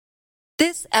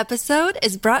This episode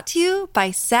is brought to you by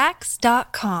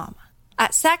Sax.com.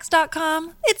 At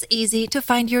Sax.com, it's easy to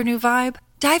find your new vibe.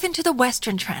 Dive into the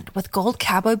Western trend with gold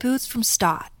cowboy boots from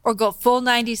Stott, or go full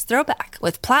 90s throwback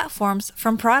with platforms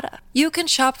from Prada. You can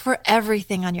shop for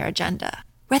everything on your agenda,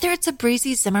 whether it's a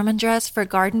breezy Zimmermann dress for a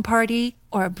garden party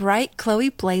or a bright Chloe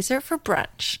blazer for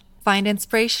brunch. Find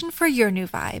inspiration for your new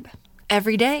vibe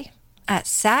every day at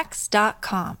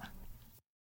Sax.com.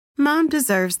 Mom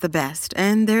deserves the best,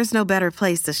 and there's no better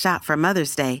place to shop for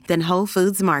Mother's Day than Whole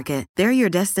Foods Market. They're your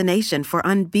destination for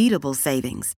unbeatable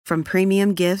savings, from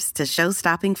premium gifts to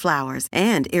show-stopping flowers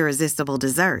and irresistible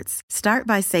desserts. Start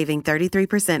by saving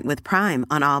 33% with Prime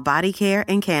on all body care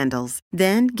and candles.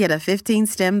 Then get a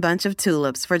 15-stem bunch of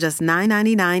tulips for just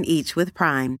 $9.99 each with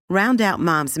Prime. Round out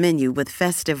Mom's menu with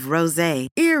festive rosé,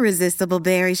 irresistible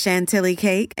berry chantilly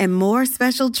cake, and more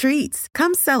special treats.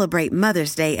 Come celebrate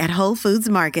Mother's Day at Whole Foods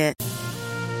Market.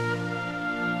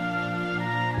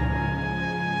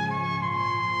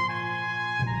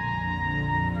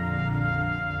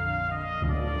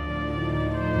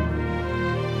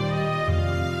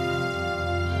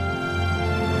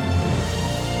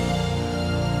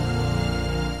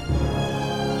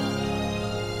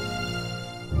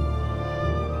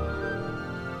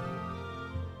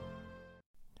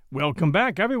 Welcome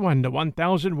back, everyone, to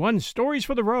 1001 Stories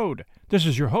for the Road. This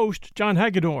is your host, John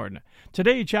Hagedorn.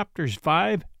 Today, chapters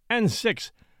 5 and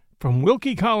 6 from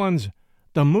Wilkie Collins'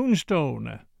 The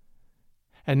Moonstone.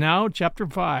 And now, chapter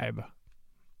 5.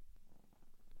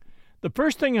 The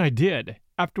first thing I did,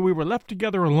 after we were left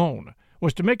together alone,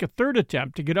 was to make a third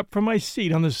attempt to get up from my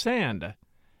seat on the sand.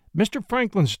 Mr.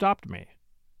 Franklin stopped me.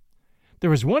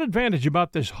 "There is one advantage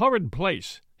about this horrid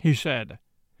place," he said.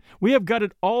 "We have got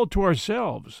it all to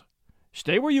ourselves.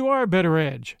 Stay where you are,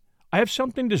 Betteredge. I have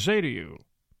something to say to you."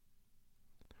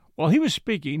 While he was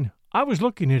speaking, I was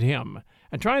looking at him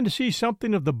and trying to see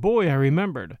something of the boy I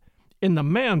remembered in the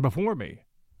man before me.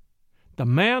 The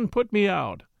man put me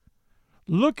out.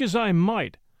 Look as I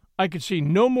might, I could see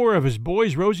no more of his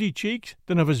boy's rosy cheeks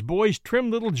than of his boy's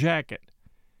trim little jacket.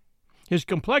 His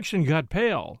complexion got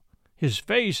pale. His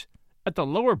face, at the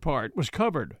lower part, was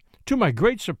covered, to my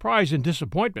great surprise and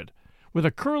disappointment, with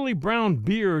a curly brown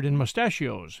beard and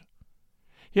mustachios.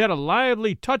 He had a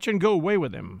lively touch-and-go way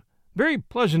with him, very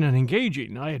pleasant and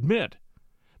engaging, I admit,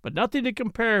 but nothing to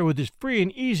compare with his free and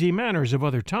easy manners of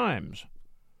other times.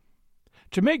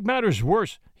 To make matters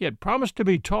worse, he had promised to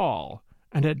be tall,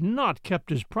 and had not kept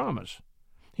his promise.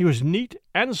 He was neat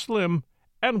and slim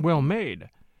and well-made,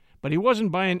 but he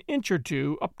wasn't by an inch or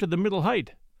two up to the middle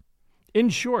height. In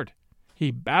short,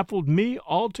 he baffled me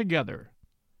altogether.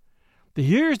 The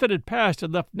years that had passed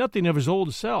had left nothing of his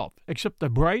old self, except the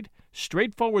bright,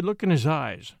 straightforward look in his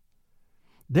eyes.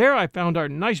 There I found our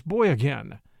nice boy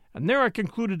again, and there I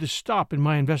concluded to stop in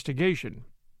my investigation.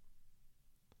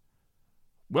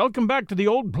 "Welcome back to the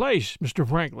old place, Mr.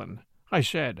 Franklin," I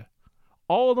said.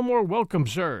 "All the more welcome,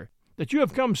 sir, that you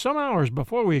have come some hours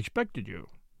before we expected you."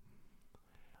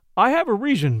 "I have a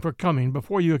reason for coming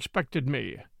before you expected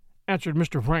me," answered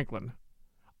Mr. Franklin.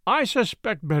 "I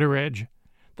suspect, Betteredge,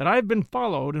 that I've been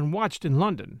followed and watched in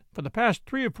London for the past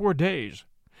 3 or 4 days,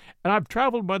 and I've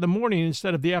traveled by the morning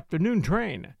instead of the afternoon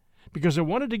train, because I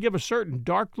wanted to give a certain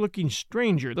dark-looking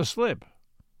stranger the slip."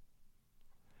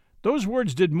 Those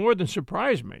words did more than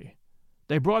surprise me.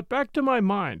 They brought back to my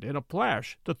mind, in a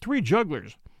flash, the 3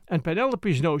 jugglers, and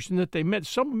Penelope's notion that they meant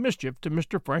some mischief to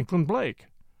Mr. Franklin Blake.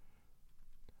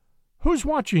 "Who's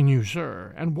watching you,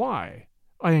 sir, and why?"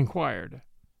 I inquired.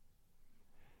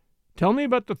 "Tell me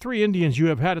about the 3 Indians you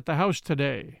have had at the house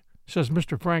today," says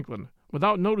Mr. Franklin,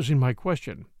 without noticing my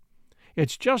question.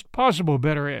 "It's just possible,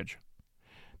 Betteredge,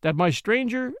 that my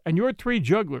stranger and your 3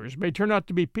 jugglers may turn out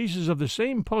to be pieces of the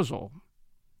same puzzle."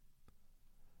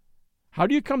 "How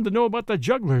do you come to know about the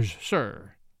jugglers,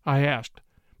 sir?" I asked,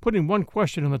 putting one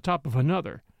question on the top of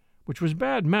another, which was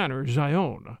bad manners, I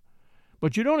own.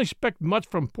 But you don't expect much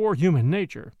from poor human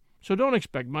nature, so don't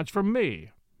expect much from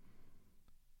me.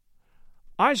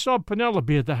 "I saw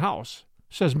Penelope at the house,"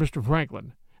 says Mr.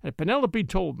 Franklin, "and Penelope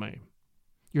told me.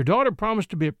 Your daughter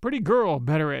promised to be a pretty girl,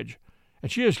 Betteredge,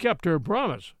 and she has kept her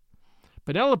promise.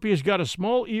 Penelope has got a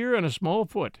small ear and a small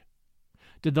foot.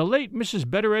 Did the late Mrs.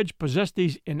 Betteredge possess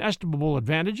these inestimable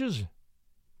advantages?"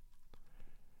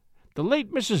 "The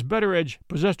late Mrs. Betteredge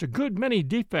possessed a good many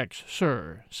defects,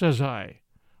 sir," says I.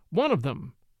 "One of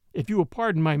them, if you will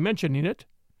pardon my mentioning it,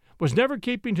 was never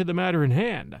keeping to the matter in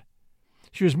hand.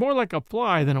 She was more like a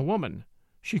fly than a woman.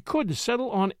 She could settle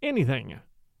on anything."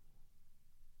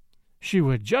 "She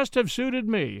would just have suited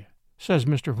me," says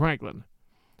Mr. Franklin.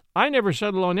 "I never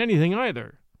settle on anything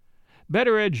either.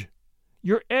 Betteredge,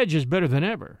 your edge is better than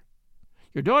ever.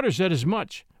 Your daughter said as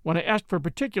much when I asked for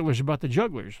particulars about the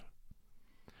jugglers.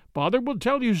 Father will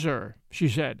tell you, sir, she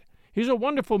said. He's a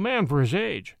wonderful man for his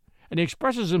age, and he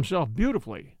expresses himself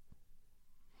beautifully.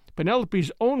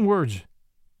 Penelope's own words,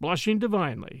 blushing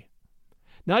divinely.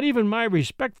 Not even my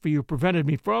respect for you prevented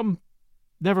me from...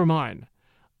 Never mind.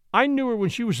 I knew her when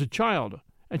she was a child,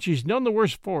 and she's none the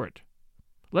worse for it.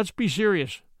 Let's be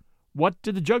serious. What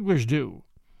did the jugglers do?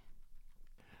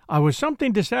 I was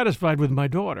something dissatisfied with my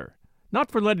daughter, not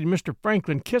for letting Mr.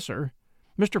 Franklin kiss her.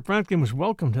 Mr. Franklin was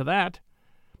welcome to that,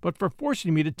 but for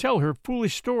forcing me to tell her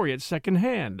foolish story at second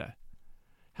hand.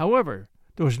 However,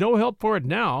 there was no help for it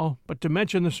now but to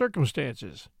mention the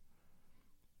circumstances.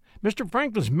 Mr.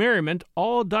 Franklin's merriment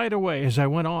all died away as I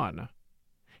went on.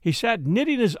 He sat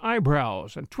knitting his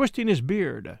eyebrows and twisting his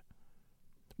beard.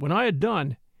 When I had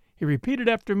done, he repeated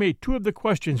after me 2 of the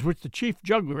questions which the chief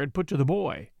juggler had put to the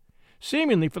boy,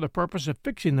 seemingly for the purpose of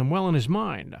fixing them well in his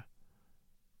mind.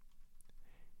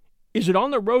 Is it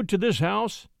on the road to this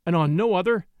house, and on no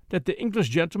other, that the English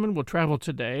gentleman will travel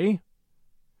today?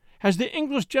 Has the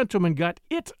English gentleman got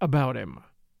it about him?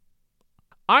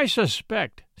 I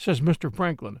suspect, says Mr.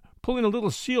 Franklin, pulling a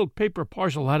little sealed paper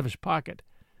parcel out of his pocket,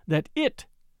 that it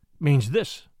means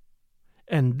this,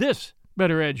 and this,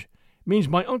 Betteredge, means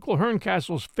my Uncle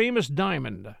Herncastle's famous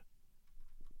diamond.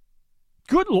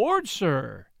 Good Lord,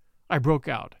 sir, I broke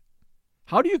out.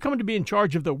 How do you come to be in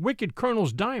charge of the wicked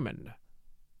Colonel's diamond?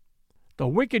 The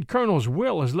wicked Colonel's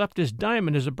will has left his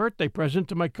diamond as a birthday present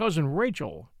to my cousin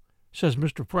Rachel, says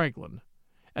Mr. Franklin,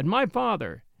 and my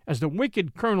father, as the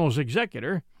wicked Colonel's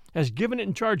executor, has given it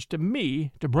in charge to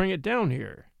me to bring it down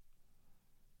here.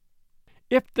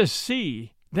 If the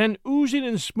sea, then oozing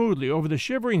in smoothly over the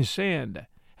shivering sand,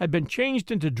 had been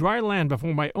changed into dry land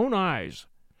before my own eyes,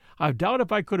 I doubt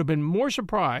if I could have been more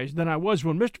surprised than I was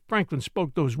when Mr. Franklin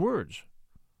spoke those words.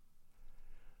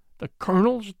 The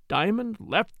Colonel's diamond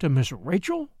left to Miss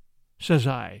Rachel? Says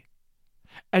I.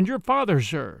 And your father,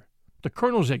 sir, the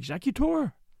Colonel's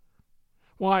executor?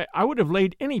 Why, I would have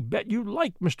laid any bet you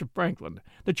like, Mr. Franklin,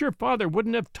 that your father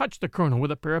wouldn't have touched the Colonel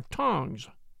with a pair of tongs.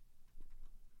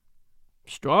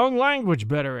 Strong language,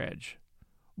 Betteredge.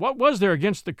 What was there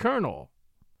against the Colonel?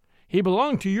 He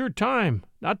belonged to your time,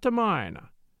 not to mine.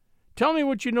 Tell me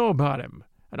what you know about him,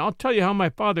 and I'll tell you how my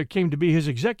father came to be his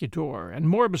executor, and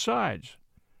more besides.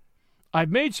 I've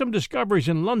made some discoveries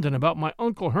in London about my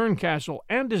Uncle Herncastle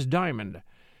and his diamond,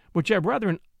 which have rather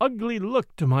an ugly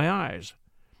look to my eyes,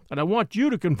 and I want you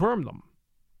to confirm them.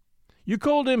 You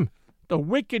called him the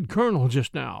wicked Colonel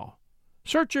just now.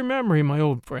 Search your memory, my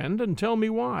old friend, and tell me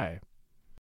why.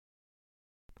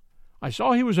 I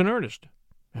saw he was in earnest,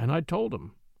 and I told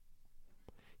him.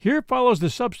 Here follows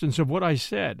the substance of what I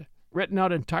said, written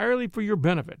out entirely for your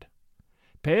benefit.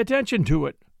 Pay attention to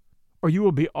it, or you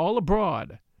will be all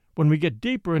abroad when we get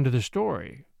deeper into the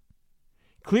story.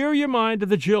 Clear your mind of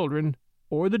the children,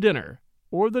 or the dinner,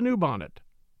 or the new bonnet,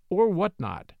 or what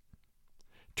not.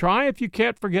 Try if you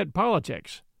can't forget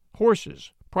politics,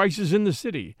 horses, prices in the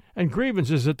city, and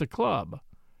grievances at the club.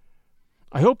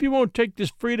 I hope you won't take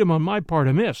this freedom on my part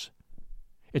amiss.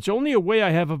 It's only a way I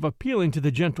have of appealing to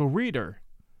the gentle reader.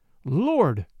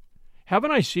 Lord,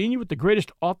 haven't I seen you with the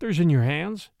greatest authors in your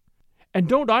hands? And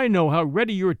don't I know how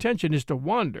ready your attention is to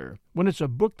wander when it's a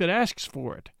book that asks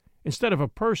for it, instead of a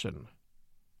person?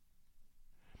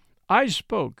 I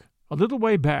spoke, a little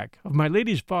way back, of my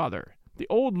lady's father, the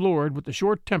old lord with the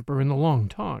short temper and the long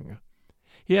tongue.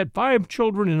 He had 5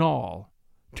 children in all,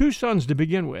 2 sons to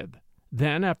begin with.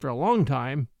 Then, after a long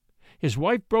time, his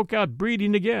wife broke out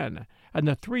breeding again, and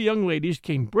the 3 young ladies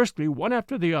came briskly one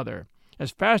after the other,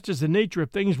 as fast as the nature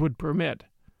of things would permit.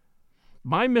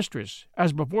 My mistress,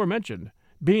 as before mentioned,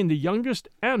 being the youngest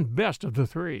and best of the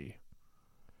 3.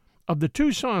 Of the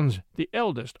 2 sons, the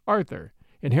eldest, Arthur,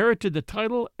 inherited the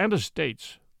title and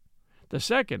estates. The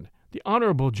second, the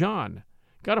Honorable John,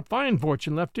 got a fine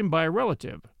fortune left him by a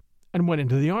relative, and went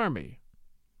into the army.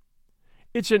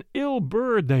 It's an ill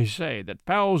bird, they say, that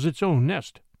fouls its own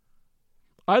nest.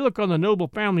 I look on the noble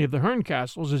family of the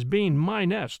Herncastles as being my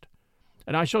nest,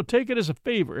 and I shall take it as a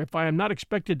favor if I am not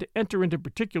expected to enter into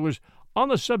particulars on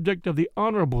the subject of the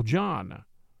Honorable John.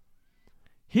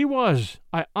 He was,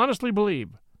 I honestly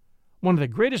believe, one of the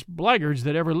greatest blackguards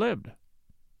that ever lived.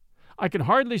 I can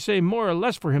hardly say more or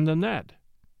less for him than that.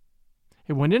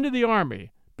 He went into the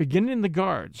army, beginning in the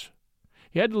Guards.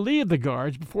 He had to leave the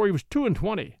Guards before he was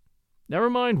 22. Never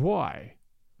mind why.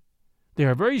 They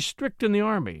are very strict in the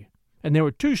army, and they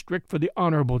were too strict for the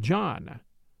Honorable John.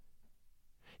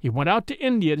 He went out to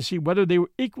India to see whether they were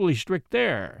equally strict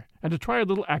there, and to try a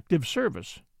little active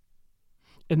service.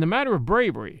 In the matter of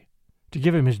bravery, to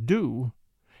give him his due,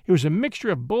 He was a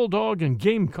mixture of bulldog and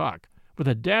gamecock, with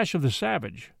a dash of the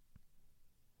savage.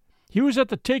 He was at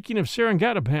the taking of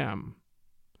Seringatapam.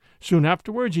 Soon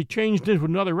afterwards he changed into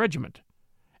another regiment,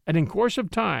 and in course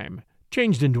of time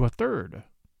changed into a third.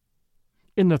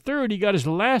 In the third he got his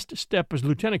last step as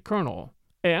lieutenant colonel,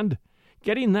 and,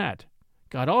 getting that,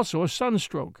 got also a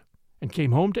sunstroke, and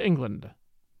came home to England.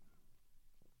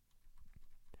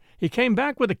 He came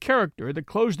back with a character that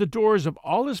closed the doors of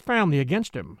all his family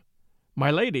against him,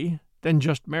 my lady, then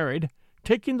just married,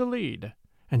 taking the lead,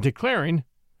 and declaring,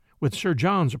 with Sir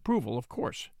John's approval, of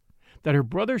course, that her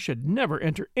brother should never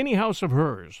enter any house of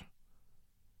hers.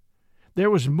 There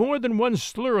was more than one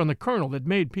slur on the colonel that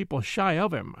made people shy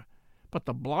of him, but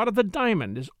the blot of the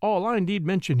diamond is all I need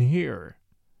mention here.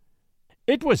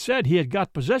 It was said he had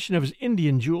got possession of his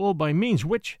Indian jewel by means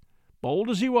which, bold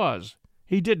as he was,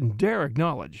 he didn't dare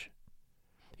acknowledge.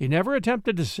 He never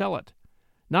attempted to sell it,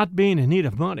 not being in need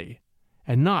of money,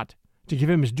 and not, to give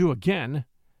him his due again,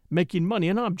 making money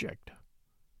an object.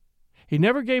 He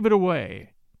never gave it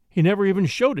away. He never even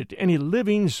showed it to any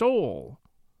living soul.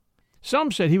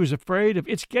 Some said he was afraid of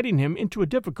its getting him into a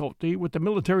difficulty with the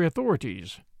military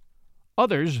authorities.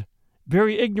 Others,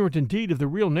 very ignorant indeed of the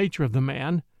real nature of the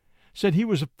man, said he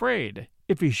was afraid,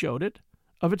 if he showed it,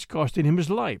 of its costing him his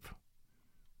life.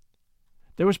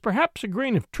 There was perhaps a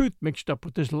grain of truth mixed up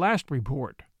with this last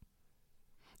report.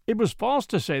 It was false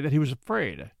to say that he was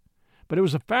afraid, but it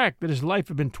was a fact that his life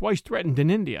had been twice threatened in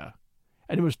India,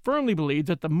 and it was firmly believed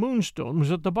that the Moonstone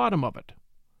was at the bottom of it.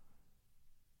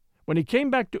 When he came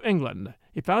back to England,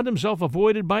 he found himself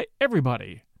avoided by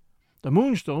everybody. The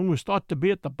Moonstone was thought to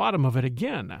be at the bottom of it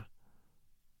again.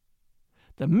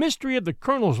 The mystery of the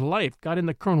colonel's life got in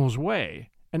the colonel's way,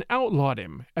 and outlawed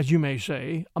him, as you may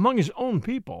say, among his own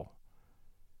people.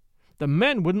 The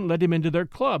men wouldn't let him into their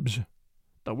clubs.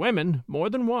 The women, more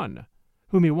than one,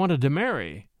 whom he wanted to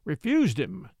marry, refused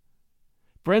him.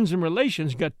 Friends and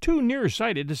relations got too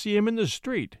near-sighted to see him in the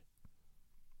street.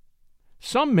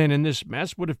 Some men in this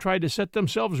mess would have tried to set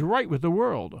themselves right with the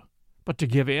world, but to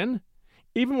give in,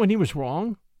 even when he was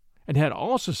wrong, and had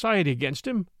all society against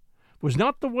him, was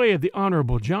not the way of the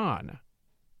Honorable John.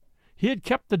 He had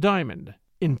kept the diamond,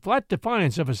 in flat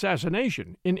defiance of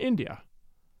assassination, in India.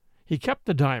 He kept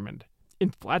the diamond, in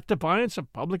flat defiance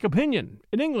of public opinion,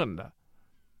 in England.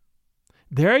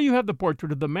 There you have the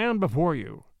portrait of the man before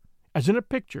you, as in a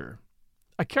picture,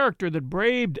 a character that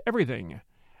braved everything,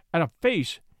 and a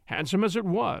face, handsome as it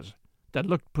was, that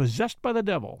looked possessed by the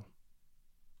devil.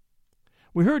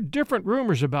 We heard different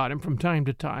rumors about him from time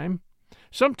to time.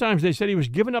 Sometimes they said he was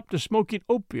given up to smoking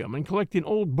opium and collecting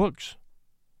old books.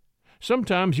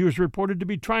 Sometimes he was reported to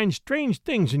be trying strange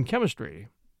things in chemistry.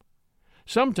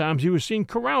 Sometimes he was seen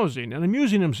carousing and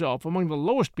amusing himself among the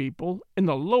lowest people in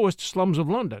the lowest slums of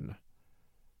London.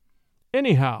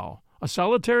 Anyhow, a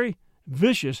solitary,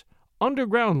 vicious,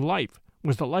 underground life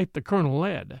was the life the colonel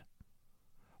led.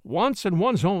 Once and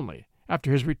once only,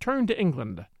 after his return to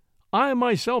England, I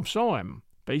myself saw him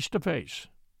face to face.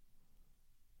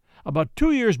 About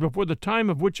 2 years before the time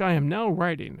of which I am now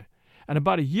writing, and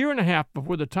about a year and a half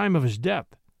before the time of his death,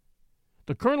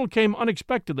 the colonel came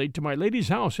unexpectedly to my lady's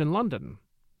house in London.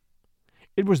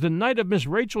 It was the night of Miss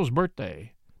Rachel's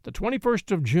birthday, the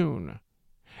 21st of June,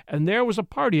 and there was a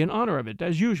party in honor of it,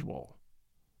 as usual.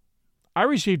 I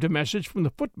received a message from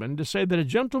the footman to say that a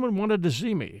gentleman wanted to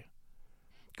see me.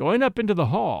 Going up into the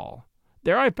hall,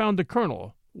 there I found the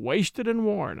colonel, wasted and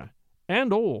worn,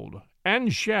 and old,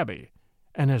 and shabby,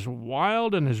 and as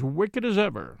wild and as wicked as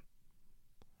ever.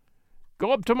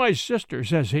 "Go up to my sister,"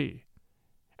 says he,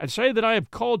 "and say that I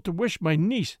have called to wish my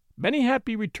niece many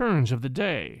happy returns of the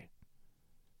day."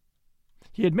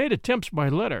 He had made attempts by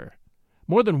letter,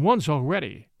 more than once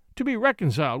already, to be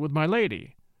reconciled with my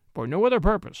lady, for no other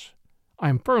purpose, I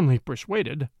am firmly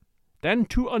persuaded, than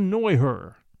to annoy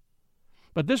her.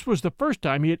 But this was the first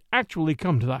time he had actually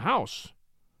come to the house.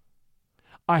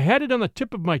 I had it on the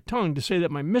tip of my tongue to say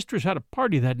that my mistress had a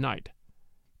party that night,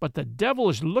 but the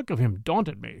devilish look of him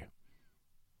daunted me.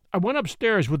 I went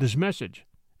upstairs with his message,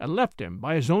 and left him,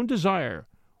 by his own desire,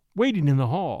 waiting in the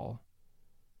hall.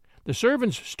 The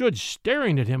servants stood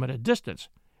staring at him at a distance,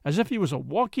 as if he was a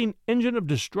walking engine of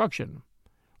destruction,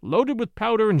 loaded with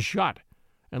powder and shot,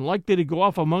 and likely to go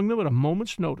off among them at a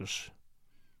moment's notice.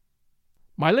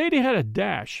 My lady had a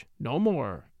dash, no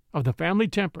more, of the family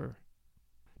temper.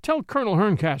 "Tell Colonel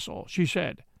Herncastle," she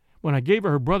said, when I gave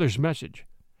her brother's message,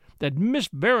 "that Miss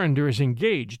Verinder is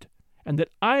engaged, and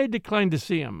that I decline to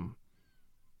see him."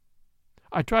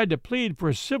 I tried to plead for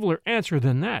a civiller answer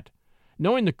than that,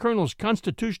 knowing the colonel's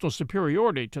constitutional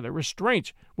superiority to the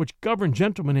restraints which govern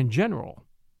gentlemen in general.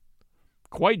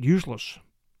 Quite useless.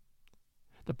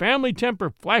 The family temper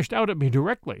flashed out at me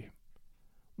directly.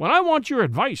 "When I want your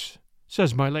advice,"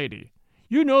 says my lady,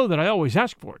 "you know that I always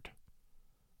ask for it."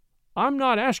 I'm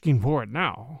not asking for it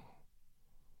now.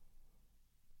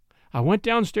 I went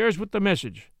downstairs with the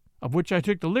message, of which I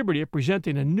took the liberty of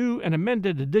presenting a new and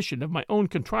amended edition of my own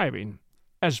contriving,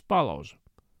 as follows.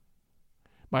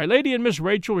 "My lady and Miss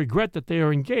Rachel regret that they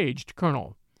are engaged,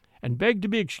 Colonel, and beg to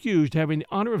be excused having the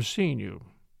honor of seeing you."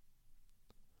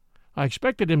 I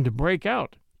expected him to break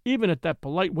out, even at that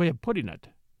polite way of putting it.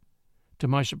 To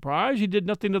my surprise, he did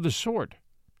nothing of the sort.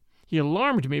 He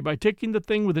alarmed me by taking the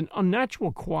thing with an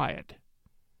unnatural quiet.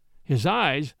 His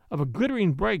eyes, of a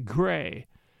glittering bright gray,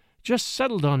 just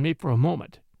settled on me for a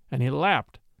moment, and he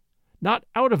laughed, not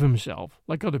out of himself,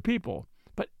 like other people,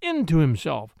 but into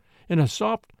himself, in a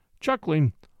soft,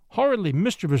 chuckling, horridly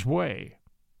mischievous way.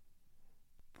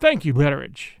 "Thank you,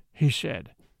 Betteridge," he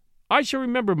said. "I shall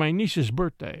remember my niece's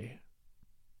birthday."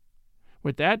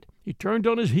 With that, he turned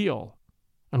on his heel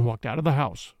and walked out of the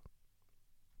house.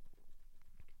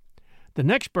 The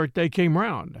next birthday came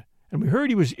round, and we heard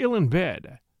he was ill in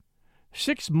bed.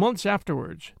 6 months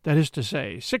afterwards, that is to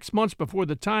say, 6 months before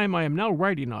the time I am now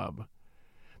writing of,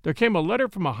 there came a letter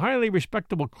from a highly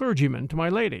respectable clergyman to my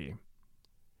lady.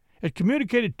 It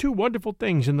communicated 2 wonderful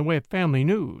things in the way of family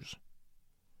news.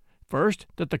 First,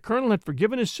 that the colonel had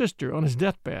forgiven his sister on his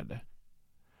deathbed.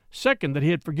 Second, that he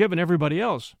had forgiven everybody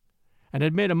else, and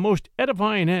had made a most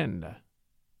edifying end.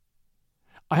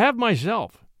 I have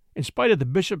myself, in spite of the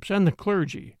bishops and the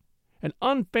clergy, an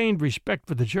unfeigned respect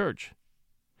for the church,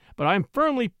 but I am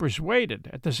firmly persuaded,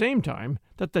 at the same time,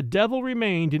 that the devil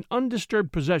remained in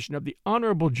undisturbed possession of the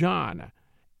Honorable John,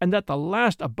 and that the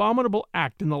last abominable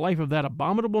act in the life of that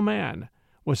abominable man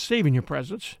was, saving your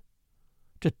presence,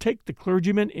 to take the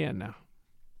clergyman in.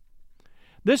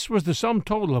 This was the sum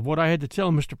total of what I had to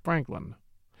tell Mr. Franklin.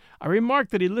 I remarked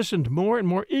that he listened more and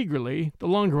more eagerly the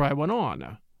longer I went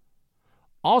on.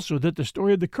 Also that the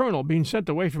story of the colonel being sent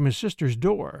away from his sister's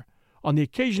door, on the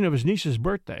occasion of his niece's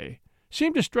birthday,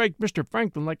 seemed to strike Mr.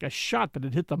 Franklin like a shot that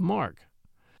had hit the mark.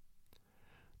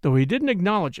 Though he didn't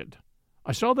acknowledge it,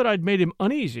 I saw that I'd made him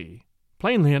uneasy,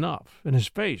 plainly enough, in his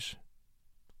face.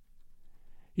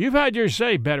 "You've had your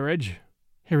say, Betteridge,"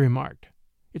 he remarked.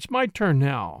 "It's my turn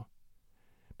now.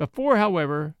 Before,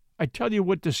 however, I tell you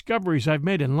what discoveries I've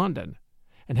made in London,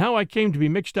 and how I came to be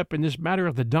mixed up in this matter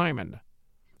of the diamond,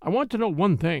 I want to know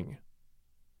one thing.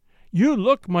 You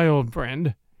look, my old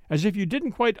friend, as if you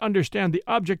didn't quite understand the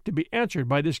object to be answered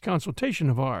by this consultation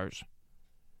of ours.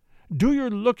 Do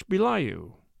your looks belie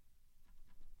you?"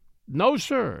 "No,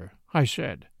 sir," I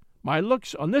said. "My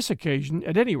looks on this occasion,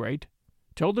 at any rate,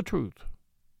 tell the truth."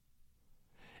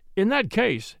 "In that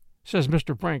case," says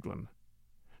Mr. Franklin,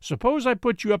 "suppose I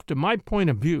put you up to my point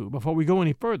of view before we go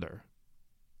any further.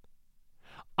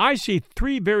 I see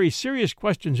 3 very serious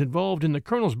questions involved in the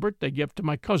colonel's birthday gift to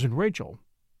my cousin Rachel.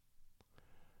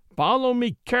 Follow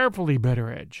me carefully,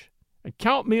 Betteridge, and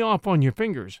count me off on your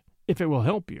fingers, if it will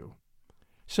help you,"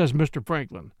 says Mr.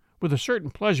 Franklin, with a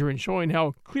certain pleasure in showing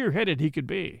how clear-headed he could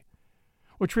be,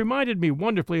 which reminded me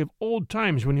wonderfully of old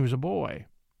times when he was a boy.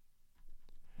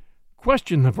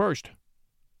 Question the first.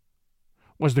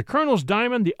 Was the colonel's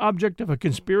diamond the object of a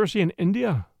conspiracy in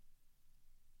India?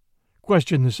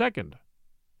 Question the second.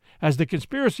 Has the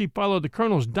conspiracy followed the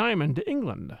colonel's diamond to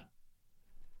England?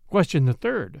 Question the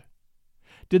third.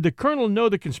 Did the colonel know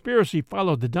the conspiracy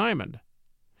followed the diamond?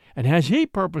 And has he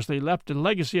purposely left a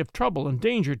legacy of trouble and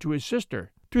danger to his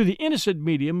sister through the innocent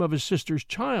medium of his sister's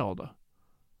child?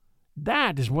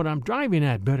 That is what I'm driving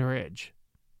at, Betteridge.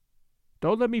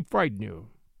 Don't let me frighten you.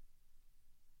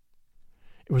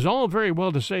 It was all very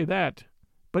well to say that,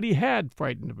 but he had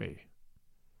frightened me.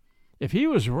 If he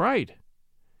was right,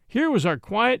 here was our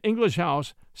quiet English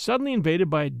house suddenly invaded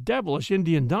by a devilish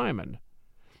Indian diamond,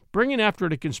 bringing after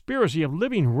it a conspiracy of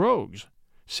living rogues,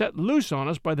 set loose on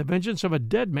us by the vengeance of a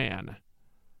dead man.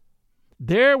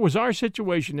 There was our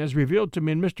situation as revealed to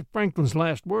me in Mr. Franklin's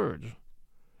last words.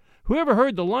 Who ever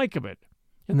heard the like of it?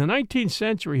 In the 19th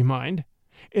century, mind,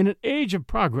 in an age of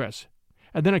progress,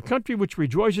 and then a country which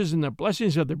rejoices in the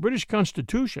blessings of the British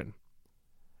Constitution.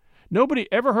 Nobody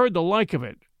ever heard the like of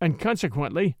it, and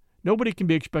consequently, nobody can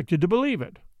be expected to believe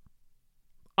it.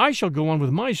 I shall go on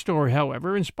with my story,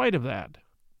 however, in spite of that.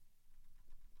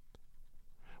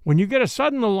 When you get a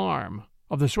sudden alarm,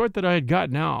 of the sort that I had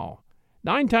got now,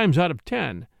 9 times out of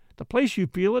 10, the place you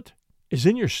feel it is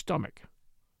in your stomach.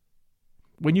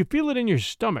 When you feel it in your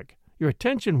stomach, your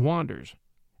attention wanders,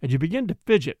 and you begin to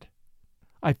fidget.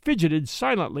 I fidgeted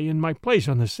silently in my place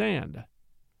on the sand.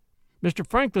 Mr.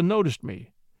 Franklin noticed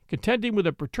me, contending with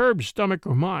a perturbed stomach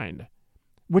or mind,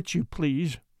 which you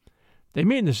please. They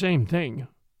mean the same thing,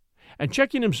 and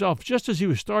checking himself just as he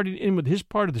was starting in with his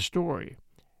part of the story,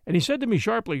 and he said to me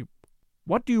sharply,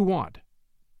 "What do you want?"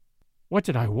 What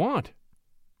did I want?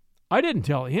 I didn't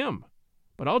tell him,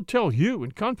 but I'll tell you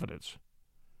in confidence.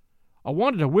 I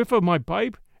wanted a whiff of my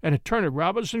pipe and a turn at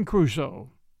Robinson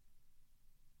Crusoe.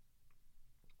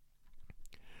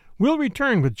 We'll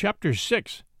return with Chapter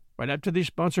 6 right after these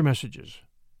sponsor messages.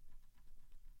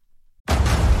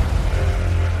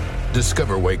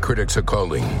 Discover why critics are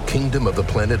calling Kingdom of the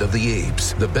Planet of the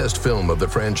Apes the best film of the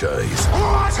franchise.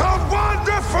 What a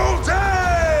wonderful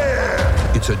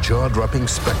day! It's a jaw-dropping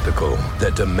spectacle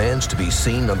that demands to be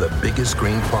seen on the biggest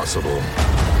screen possible.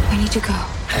 We need to go.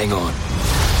 Hang on.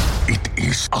 It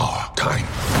is our time.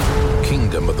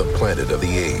 Kingdom of the Planet of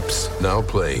the Apes. Now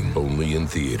playing only in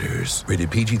theaters.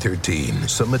 Rated PG-13.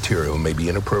 Some material may be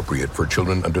inappropriate for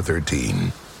children under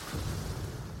 13.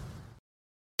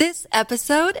 This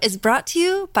episode is brought to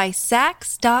you by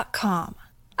Sax.com.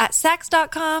 At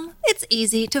Sax.com, it's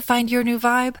easy to find your new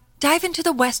vibe. Dive into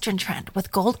the Western trend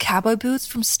with gold cowboy boots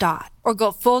from Stott, or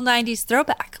go full 90s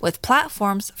throwback with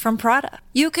platforms from Prada.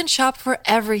 You can shop for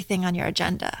everything on your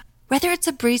agenda, whether it's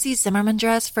a breezy Zimmermann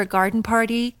dress for a garden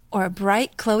party or a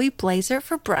bright Chloe blazer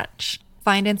for brunch.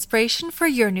 Find inspiration for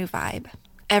your new vibe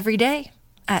every day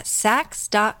at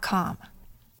Sax.com.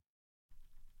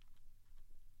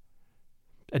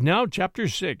 And now, Chapter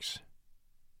 6.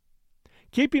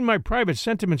 Keeping my private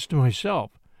sentiments to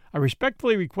myself, I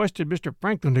respectfully requested Mr.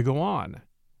 Franklin to go on.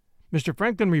 Mr.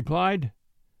 Franklin replied,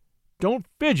 "Don't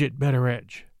fidget,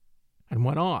 Betteredge," and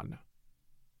went on.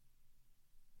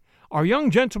 Our young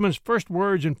gentleman's first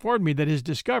words informed me that his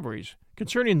discoveries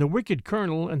concerning the wicked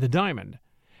colonel and the diamond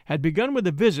had begun with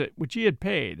a visit which he had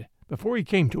paid, before he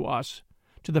came to us,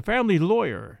 to the family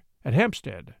lawyer at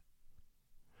Hampstead.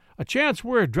 A chance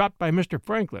word dropped by Mr.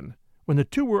 Franklin, when the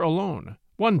two were alone,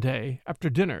 one day after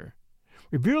dinner,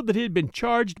 revealed that he had been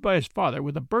charged by his father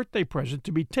with a birthday present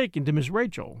to be taken to Miss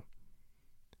Rachel.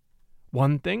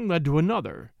 One thing led to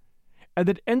another, and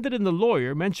it ended in the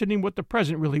lawyer mentioning what the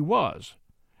present really was,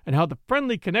 and how the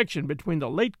friendly connection between the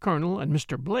late colonel and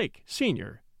Mr. Blake,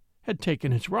 Sr., had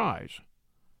taken its rise.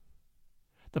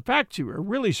 The facts here are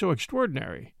really so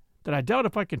extraordinary that I doubt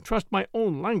if I can trust my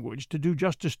own language to do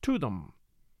justice to them.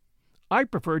 I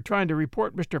prefer trying to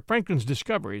report Mr. Franklin's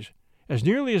discoveries, as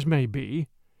nearly as may be,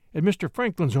 in Mr.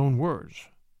 Franklin's own words.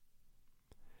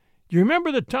 "You remember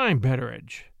the time,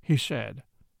 Betteredge," he said,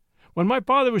 "when my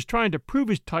father was trying to prove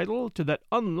his title to that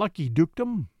unlucky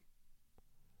dukedom?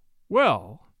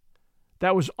 Well,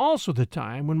 that was also the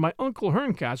time when my Uncle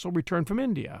Herncastle returned from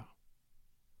India.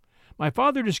 My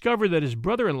father discovered that his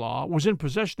brother-in-law was in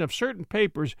possession of certain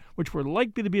papers which were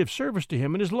likely to be of service to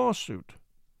him in his lawsuit.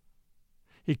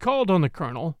 He called on the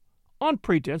colonel, on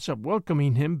pretense of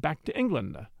welcoming him back to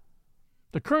England.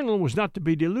 The colonel was not to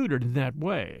be deluded in that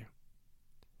way.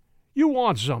 'You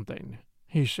want something,'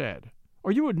 he said,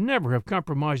 'or you would never have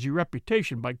compromised your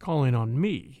reputation by calling on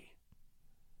me.'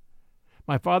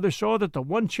 My father saw that the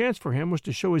one chance for him was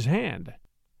to show his hand.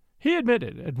 He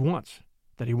admitted at once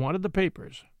that he wanted the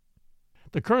papers.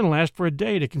 The colonel asked for a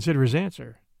day to consider his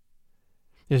answer.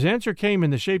 His answer came in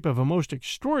the shape of a most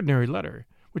extraordinary letter,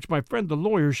 which my friend the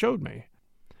lawyer showed me.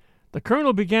 The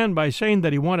colonel began by saying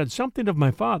that he wanted something of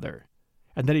my father,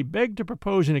 and that he begged to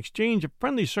propose an exchange of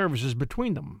friendly services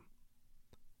between them.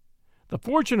 The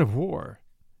fortune of war,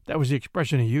 that was the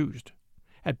expression he used,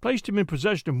 had placed him in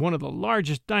possession of one of the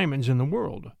largest diamonds in the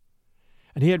world,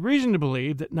 and he had reason to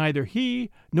believe that neither he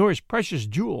nor his precious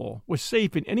jewel was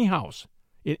safe in any house,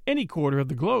 in any quarter of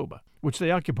the globe, which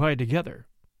they occupied together.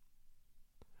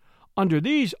 Under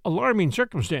these alarming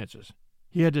circumstances,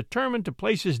 he had determined to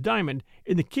place his diamond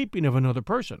in the keeping of another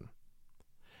person.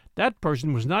 That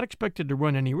person was not expected to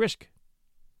run any risk.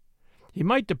 He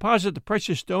might deposit the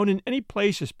precious stone in any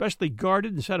place especially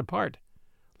guarded and set apart,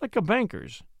 like a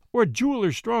banker's or a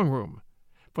jeweler's strong room,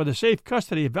 for the safe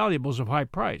custody of valuables of high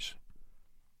price.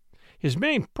 His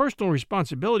main personal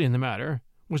responsibility in the matter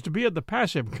was to be of the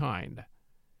passive kind.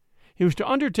 He was to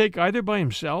undertake either by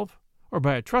himself or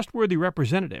by a trustworthy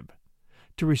representative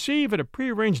to receive at a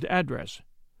prearranged address,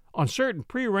 on certain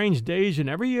prearranged days in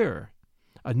every year,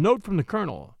 a note from the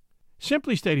colonel,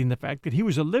 simply stating the fact that he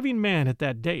was a living man at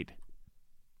that date.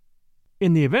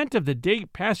 In the event of the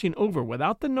date passing over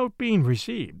without the note being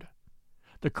received,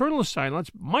 the colonel's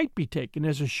silence might be taken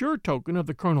as a sure token of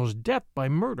the colonel's death by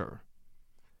murder.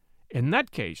 In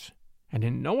that case, and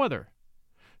in no other,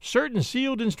 certain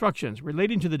sealed instructions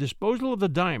relating to the disposal of the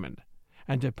diamond,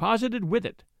 and deposited with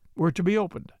it, were to be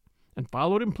opened, and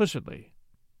followed implicitly.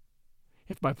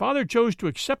 If my father chose to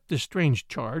accept this strange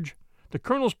charge, the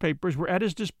colonel's papers were at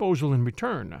his disposal in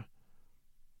return.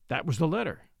 That was the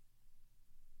letter.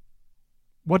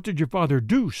 "What did your father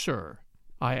do, sir?"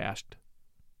 I asked.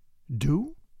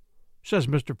 "Do?" says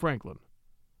Mr. Franklin.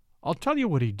 "I'll tell you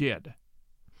what he did.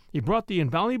 He brought the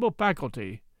invaluable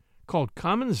faculty called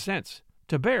common sense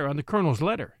to bear on the Colonel's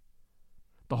letter.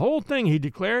 The whole thing, he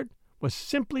declared, was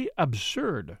simply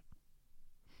absurd.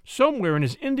 Somewhere in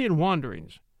his Indian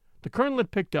wanderings, the Colonel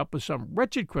had picked up with some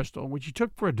wretched crystal which he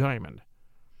took for a diamond.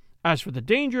 As for the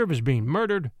danger of his being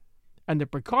murdered, and the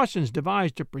precautions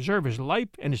devised to preserve his life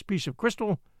and his piece of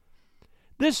crystal,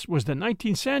 this was the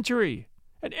 19th century,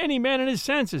 and any man in his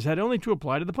senses had only to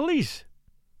apply to the police.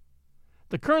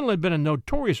 The Colonel had been a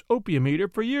notorious opium eater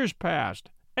for years past,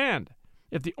 and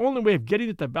if the only way of getting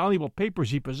at the valuable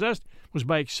papers he possessed was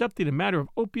by accepting a matter of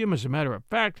opium as a matter of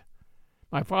fact,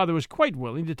 my father was quite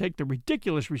willing to take the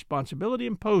ridiculous responsibility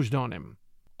imposed on him,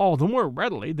 all the more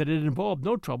readily that it involved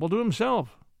no trouble to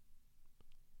himself.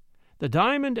 The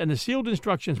diamond and the sealed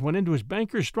instructions went into his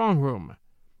banker's strong room,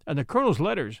 and the Colonel's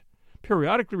letters,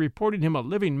 periodically reporting him a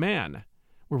living man,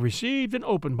 were received and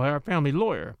opened by our family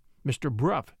lawyer, Mr.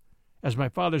 Bruff, as my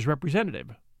father's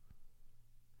representative.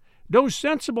 No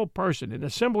sensible person in a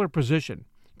similar position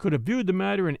could have viewed the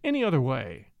matter in any other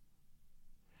way.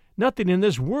 Nothing in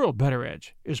this world,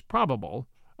 Betteredge, is probable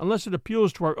unless it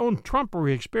appeals to our own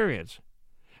trumpery experience,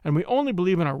 and we only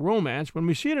believe in our romance when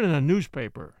we see it in a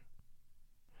newspaper.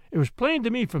 It was plain to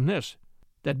me from this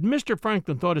that Mr.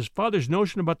 Franklin thought his father's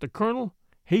notion about the Colonel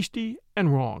hasty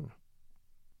and wrong.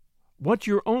 "What's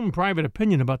your own private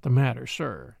opinion about the matter,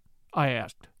 sir?" I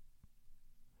asked.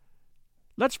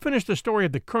 "Let's finish the story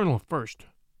of the Colonel first,"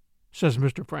 says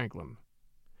Mr. Franklin.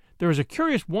 "There is a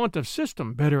curious want of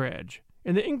system, Betteredge,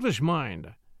 in the English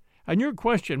mind, and your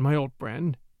question, my old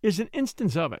friend, is an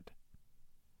instance of it.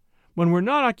 When we're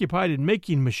not occupied in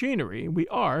making machinery, we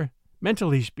are,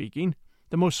 mentally speaking,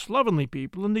 the most slovenly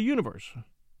people in the universe."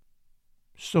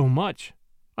 So much,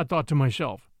 I thought to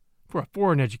myself, for a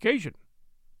foreign education.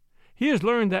 He has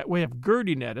learned that way of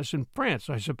girding at us in France,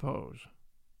 I suppose.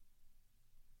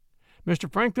 Mr.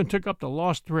 Franklin took up the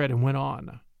lost thread and went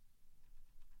on.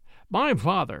 "My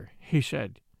father," he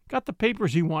said, "got the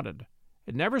papers he wanted,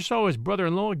 and never saw his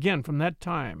brother-in-law again from that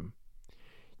time.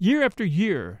 Year after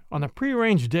year, on the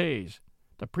prearranged days,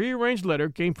 the prearranged letter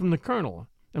came from the Colonel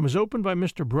and was opened by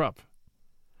Mr. Bruff.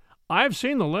 I've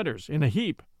seen the letters in a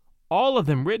heap, all of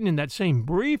them written in that same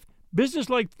brief,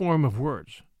 businesslike form of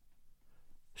words.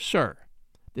 'Sir,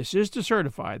 this is to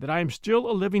certify that I am still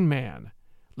a living man.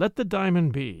 Let the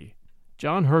diamond be.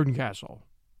 John Herncastle.'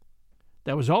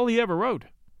 That was all he ever wrote,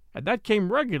 and that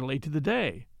came regularly to the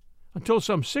day, until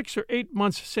some 6 or 8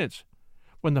 months since,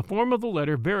 when the form of the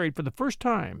letter varied for the first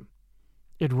time.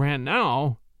 It ran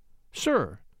now,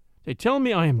 'Sir, they tell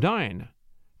me I am dying.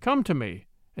 Come to me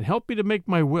and help me to make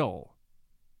my will.'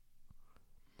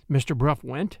 Mr. Bruff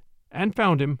went, and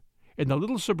found him, in the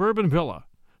little suburban villa,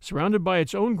 surrounded by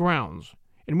its own grounds,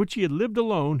 in which he had lived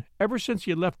alone ever since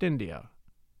he had left India.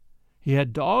 He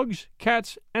had dogs,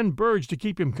 cats, and birds to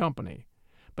keep him company,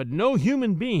 but no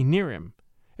human being near him,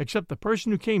 except the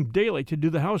person who came daily to do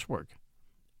the housework,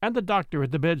 and the doctor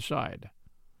at the bedside.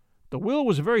 The will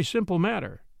was a very simple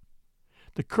matter.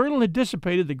 The Colonel had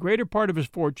dissipated the greater part of his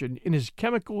fortune in his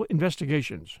chemical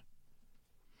investigations.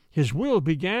 His will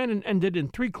began and ended in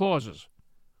 3 clauses,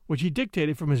 which he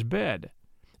dictated from his bed,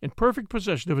 in perfect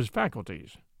possession of his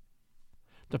faculties.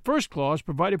 The first clause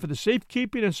provided for the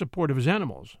safekeeping and support of his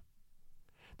animals.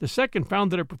 The second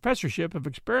founded a professorship of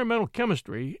experimental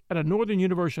chemistry at a northern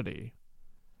university.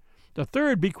 The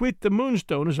third bequeathed the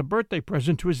Moonstone as a birthday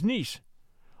present to his niece,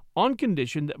 on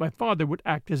condition that my father would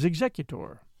act as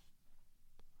executor.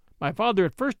 My father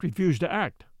at first refused to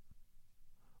act.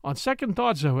 On second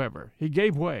thoughts, however, he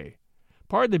gave way,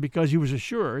 partly because he was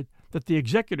assured that the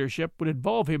executorship would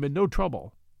involve him in no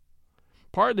trouble,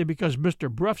 partly because Mr.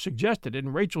 Bruff suggested,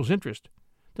 in Rachel's interest,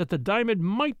 that the diamond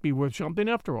might be worth something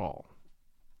after all.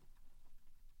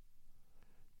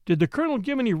 "Did the Colonel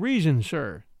give any reason,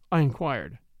 sir," I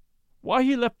inquired, "why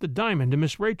he left the diamond to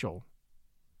Miss Rachel?"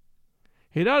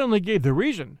 "He not only gave the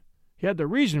reason, he had the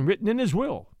reason written in his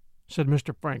will," said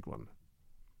Mr. Franklin.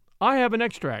 "I have an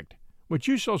extract, which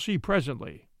you shall see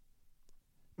presently.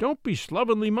 Don't be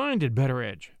slovenly minded,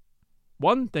 Betteredge.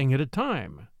 One thing at a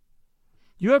time.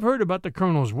 You have heard about the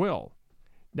Colonel's will.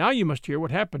 Now you must hear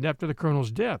what happened after the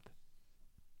Colonel's death.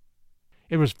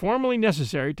 It was formally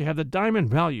necessary to have the diamond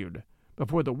valued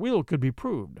before the will could be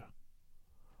proved.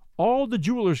 All the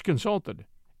jewelers consulted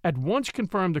at once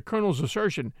confirmed the Colonel's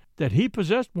assertion that he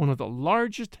possessed one of the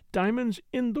largest diamonds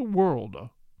in the world.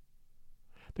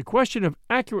 The question of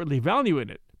accurately valuing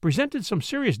it presented some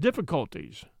serious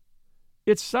difficulties.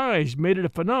 Its size made it a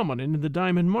phenomenon in the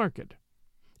diamond market.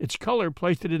 Its color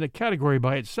placed it in a category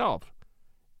by itself.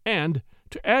 And,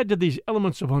 to add to these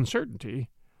elements of uncertainty,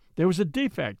 there was a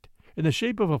defect in the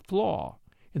shape of a flaw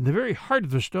in the very heart of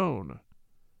the stone.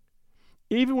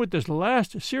 Even with this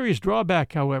last serious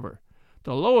drawback, however,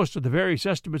 the lowest of the various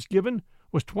estimates given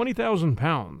was 20,000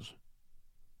 pounds.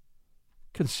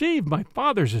 Conceive my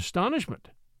father's astonishment.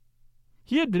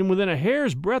 He had been within a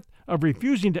hair's breadth of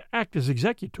refusing to act as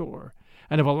executor,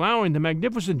 and of allowing the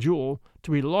magnificent jewel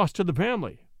to be lost to the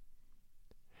family.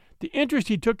 The interest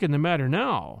he took in the matter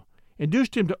now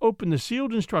induced him to open the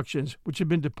sealed instructions which had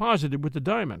been deposited with the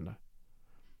diamond.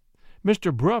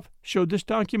 Mr. Bruff showed this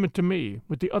document to me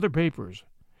with the other papers,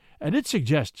 and it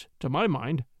suggests, to my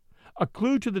mind, a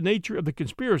clue to the nature of the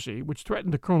conspiracy which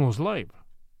threatened the Colonel's life.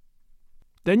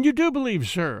 "Then you do believe,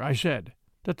 sir," I said,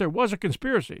 "that there was a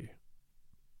conspiracy?"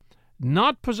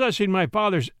 "Not possessing my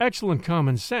father's excellent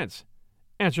common sense,"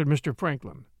 answered Mr.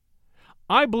 Franklin,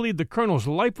 "I believe the Colonel's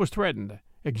life was threatened,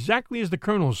 exactly as the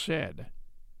Colonel said.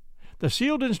 The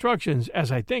sealed instructions,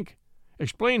 as I think,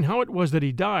 explain how it was that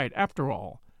he died, after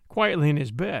all, quietly in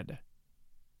his bed.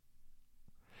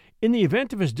 In the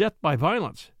event of his death by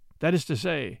violence, that is to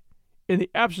say, in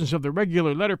the absence of the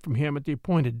regular letter from him at the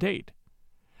appointed date,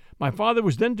 my father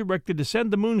was then directed to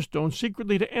send the Moonstone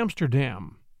secretly to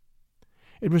Amsterdam.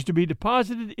 It was to be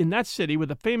deposited in that city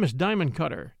with a famous diamond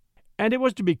cutter, and it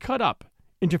was to be cut up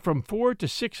into from 4 to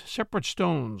 6 separate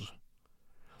stones.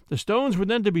 The stones were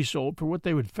then to be sold for what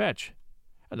they would fetch,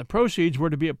 and the proceeds were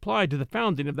to be applied to the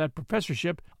founding of that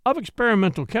professorship of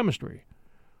experimental chemistry,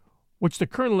 which the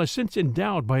Colonel has since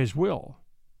endowed by his will.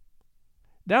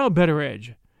 Now,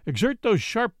 Betteredge, exert those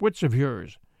sharp wits of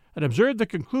yours, and observe the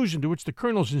conclusion to which the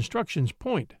Colonel's instructions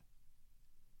point."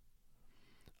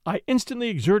 I instantly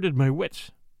exerted my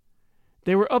wits.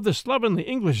 They were of the slovenly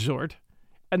English sort,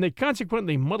 and they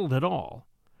consequently muddled it all,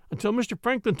 until Mr.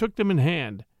 Franklin took them in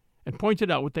hand and pointed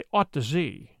out what they ought to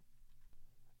see.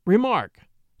 "Remark,"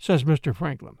 says Mr.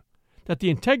 Franklin, "that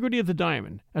the integrity of the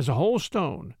diamond, as a whole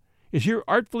stone, is here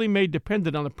artfully made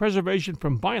dependent on the preservation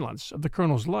from violence of the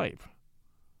Colonel's life.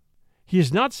 He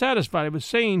is not satisfied with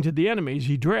saying to the enemies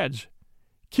he dreads,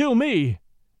 'Kill me,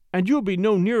 and you will be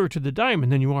no nearer to the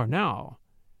diamond than you are now.'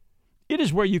 It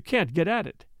is where you can't get at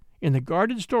it, in the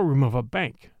guarded storeroom of a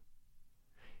bank.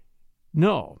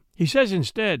 No, he says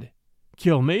instead,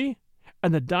 'Kill me,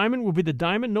 and the diamond will be the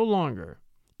diamond no longer.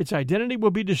 Its identity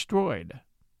will be destroyed.'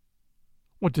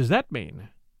 What does that mean?"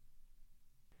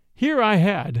 Here I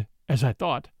had, as I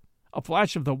thought, a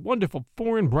flash of the wonderful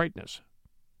foreign brightness.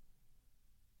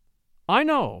 "I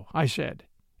know," I said.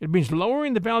 "It means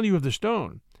lowering the value of the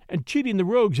stone, and cheating the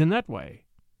rogues in that way."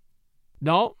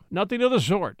 "No, nothing of the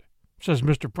sort," says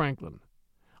Mr. Franklin.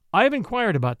 "I have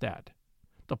inquired about that.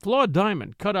 The flawed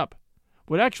diamond, cut up,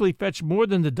 would actually fetch more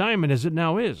than the diamond as it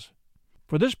now is,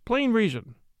 for this plain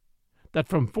reason, that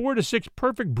from 4 to 6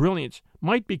 perfect brilliants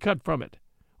might be cut from it,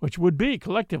 which would be,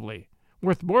 collectively,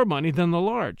 worth more money than the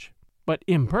large, but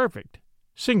imperfect,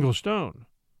 single stone.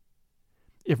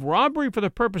 If robbery for the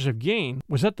purpose of gain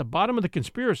was at the bottom of the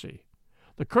conspiracy,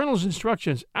 the Colonel's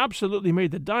instructions absolutely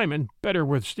made the diamond better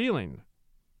worth stealing.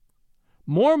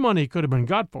 More money could have been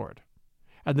got for it,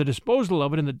 and the disposal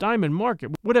of it in the diamond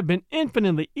market would have been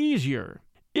infinitely easier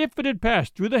if it had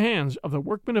passed through the hands of the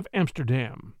workmen of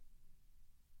Amsterdam."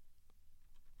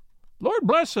 "Lord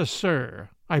bless us, sir,"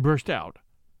 I burst out.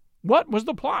 "What was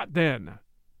the plot, then?"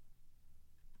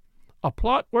 "A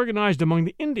plot organized among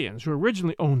the Indians who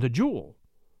originally owned the jewel,"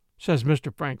 says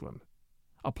Mr. Franklin.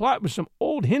 "A plot with some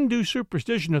old Hindu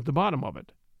superstition at the bottom of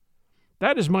it.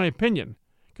 That is my opinion,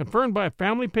 confirmed by a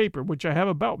family paper which I have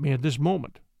about me at this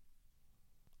moment."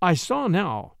 I saw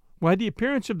now why the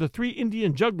appearance of the 3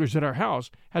 Indian jugglers at our house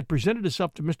had presented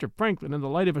itself to Mr. Franklin in the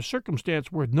light of a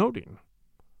circumstance worth noting.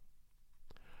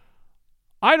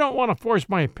 "I don't want to force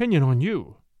my opinion on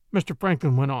you," Mr.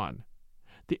 Franklin went on.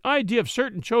 "The idea of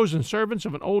certain chosen servants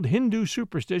of an old Hindu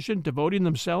superstition devoting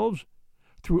themselves,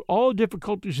 through all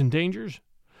difficulties and dangers,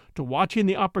 to watching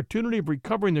the opportunity of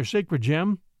recovering their sacred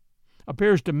gem,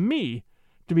 appears to me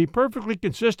to be perfectly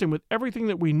consistent with everything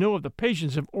that we know of the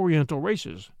patience of Oriental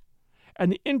races,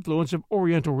 and the influence of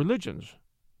Oriental religions.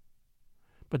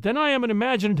 But then I am an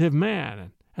imaginative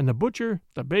man, and the butcher,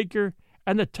 the baker,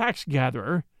 and the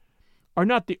tax-gatherer are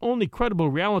not the only credible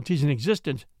realities in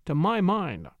existence to my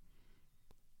mind.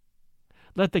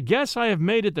 Let the guess I have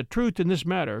made at the truth in this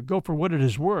matter go for what it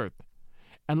is worth,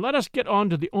 and let us get on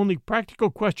to the only practical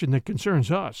question that concerns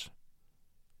us.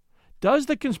 Does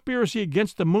the conspiracy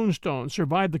against the Moonstone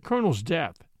survive the Colonel's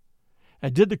death?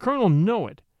 And did the Colonel know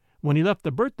it when he left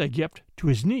the birthday gift to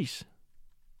his niece?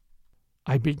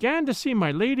 I began to see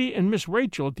my lady and Miss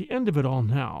Rachel at the end of it all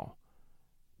now.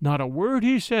 Not a word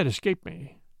he said escaped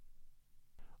me.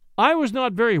 "I was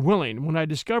not very willing, when I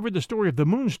discovered the story of the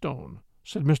Moonstone,"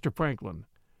 said Mr. Franklin,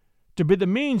 "to be the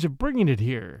means of bringing it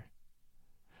here.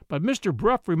 But Mr.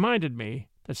 Bruff reminded me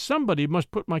that somebody must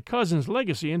put my cousin's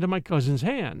legacy into my cousin's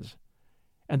hands,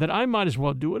 and that I might as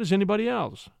well do it as anybody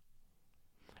else.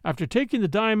 After taking the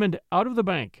diamond out of the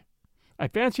bank, I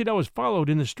fancied I was followed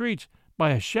in the streets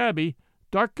by a shabby,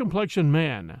 dark-complexioned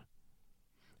man.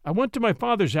 I went to my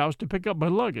father's house to pick up my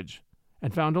luggage,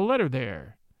 and found a letter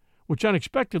there, which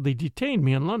unexpectedly detained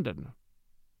me in London.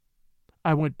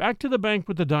 I went back to the bank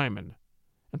with the diamond,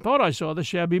 and thought I saw the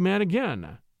shabby man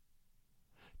again.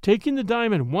 Taking the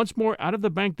diamond once more out of the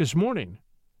bank this morning,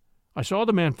 I saw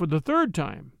the man for the third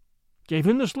time, gave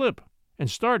him the slip, and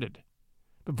started,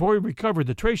 before he recovered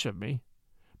the trace of me,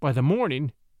 by the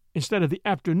morning instead of the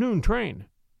afternoon train.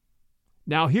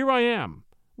 Now here I am,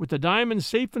 with the diamond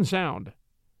safe and sound,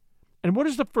 and what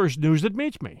is the first news that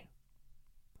meets me?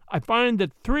 I find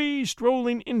that 3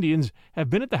 strolling Indians have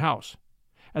been at the house,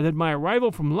 and that my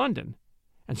arrival from London,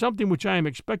 and something which I am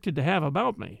expected to have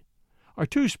about me, are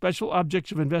 2 special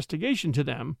objects of investigation to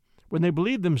them when they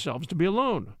believe themselves to be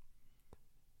alone.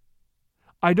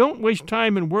 I don't waste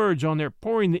time and words on their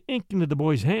pouring the ink into the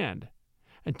boy's hand,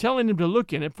 and telling him to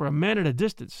look in it for a man at a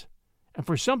distance, and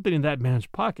for something in that man's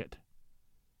pocket.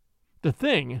 The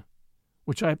thing,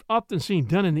 which I have often seen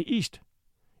done in the East,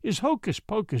 is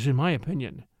hocus-pocus in my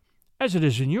opinion, as it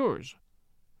is in yours.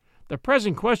 The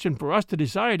present question for us to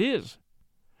decide is,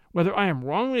 whether I am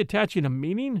wrongly attaching a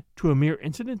meaning to a mere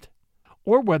incident,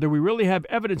 or whether we really have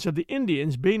evidence of the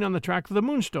Indians being on the track of the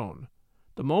Moonstone,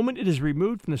 the moment it is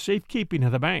removed from the safe-keeping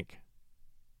of the bank.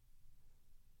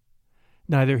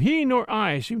 Neither he nor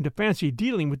I seemed to fancy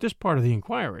dealing with this part of the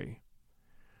inquiry.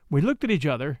 We looked at each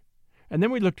other, and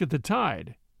then we looked at the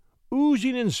tide,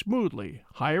 oozing in smoothly,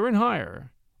 higher and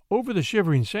higher, over the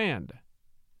shivering sand.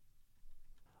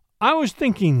 "I was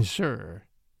thinking, sir,"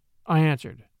 I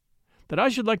answered, "that I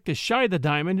should like to shy the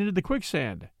diamond into the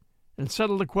quicksand, and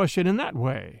settle the question in that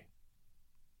way."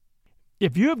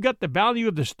 "If you have got the value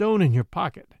of the stone in your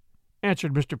pocket,"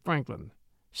 answered Mr. Franklin,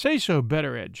 "say so,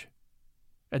 Betteredge,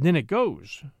 and then it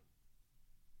goes."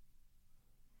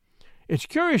 It's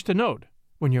curious to note,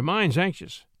 when your mind's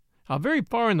anxious, how very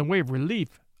far in the way of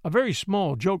relief a very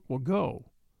small joke will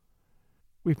go.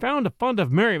 We found a fund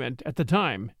of merriment at the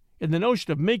time in the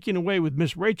notion of making away with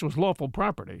Miss Rachel's lawful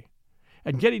property,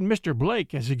 and getting Mr.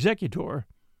 Blake as executor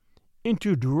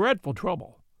into dreadful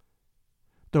trouble.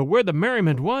 Though where the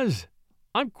merriment was,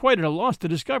 I'm quite at a loss to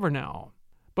discover now,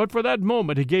 but for that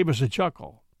moment it gave us a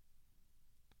chuckle.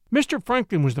 Mr.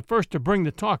 Franklin was the first to bring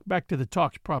the talk back to the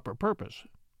talk's proper purpose.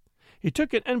 He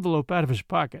took an envelope out of his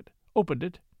pocket, opened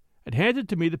it, and handed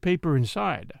to me the paper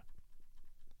inside.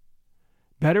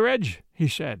 "Betteredge," he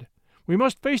said, "we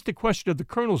must face the question of the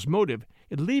Colonel's motive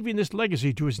in leaving this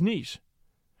legacy to his niece,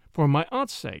 for my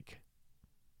aunt's sake.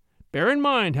 Bear in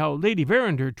mind how Lady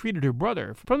Verinder treated her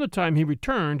brother from the time he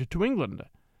returned to England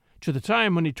to the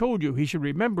time when he told you he should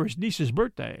remember his niece's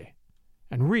birthday,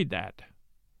 and read that."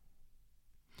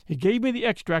 He gave me the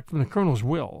extract from the Colonel's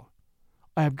will.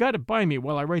 I have got it by me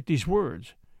while I write these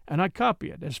words, and I copy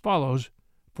it as follows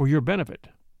for your benefit.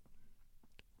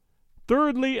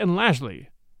 "Thirdly and lastly,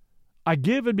 I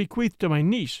give and bequeath to my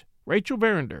niece, Rachel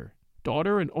Verinder,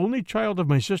 daughter and only child of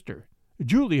my sister,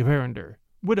 Julia Verinder,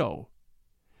 widow.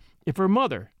 If her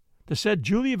mother, the said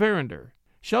Julia Verinder,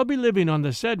 shall be living on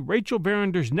the said Rachel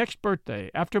Verinder's next birthday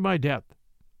after my death,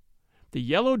 the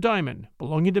yellow diamond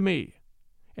belonging to me,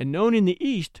 and known in the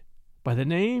East by the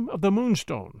name of the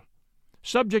Moonstone,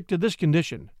 subject to this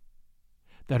condition,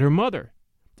 that her mother,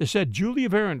 the said Julia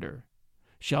Verinder,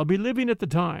 shall be living at the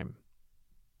time.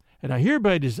 And I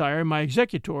hereby desire my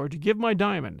executor to give my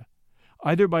diamond,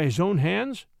 either by his own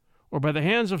hands or by the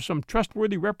hands of some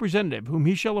trustworthy representative whom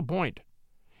he shall appoint,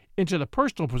 into the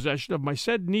personal possession of my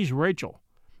said niece Rachel,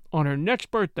 on her next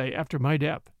birthday after my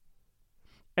death,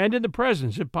 and in the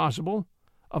presence, if possible,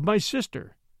 of my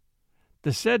sister,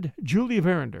 the said Julia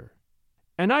Verinder.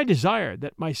 And I desire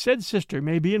that my said sister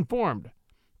may be informed,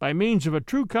 by means of a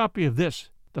true copy of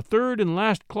this, the third and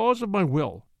last clause of my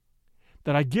will,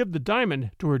 that I give the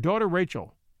diamond to her daughter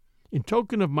Rachel, in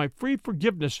token of my free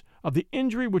forgiveness of the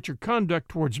injury which her conduct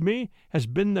towards me has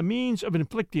been the means of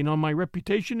inflicting on my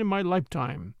reputation in my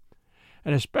lifetime,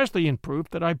 and especially in proof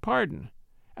that I pardon,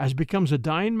 as becomes a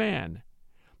dying man,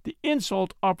 the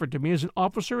insult offered to me as an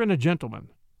officer and a gentleman,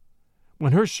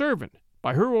 when her servant,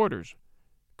 by her orders,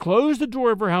 closed the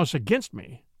door of her house against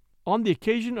me on the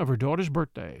occasion of her daughter's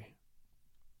birthday."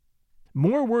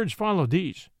 More words followed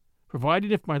these,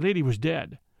 provided if my lady was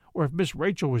dead, or if Miss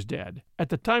Rachel was dead, at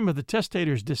the time of the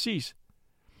testator's decease,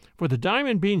 for the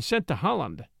diamond being sent to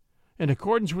Holland in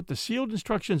accordance with the sealed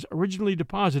instructions originally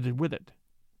deposited with it.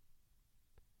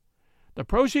 The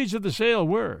proceeds of the sale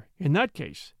were, in that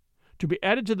case, to be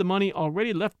added to the money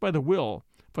already left by the will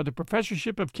for the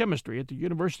professorship of chemistry at the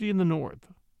University in the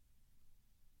North.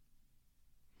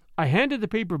 I handed the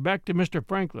paper back to Mr.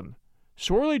 Franklin,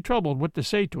 sorely troubled what to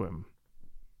say to him.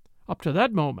 Up to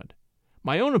that moment,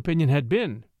 my own opinion had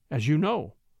been, as you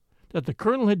know, that the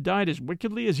colonel had died as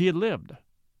wickedly as he had lived.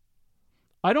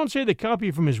 I don't say the copy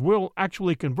from his will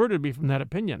actually converted me from that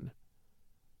opinion.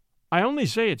 I only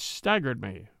say it staggered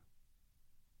me.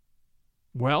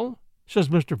 "Well," says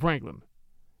Mr. Franklin,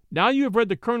 "now you have read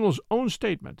the colonel's own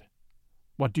statement.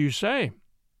 What do you say?"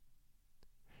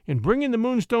 "In bringing the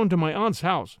Moonstone to my aunt's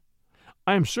house,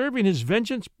 I am serving his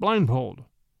vengeance blindfold.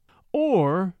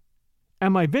 Or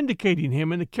am I vindicating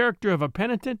him in the character of a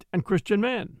penitent and Christian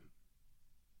man?"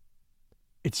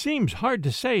 "It seems hard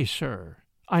to say, sir,"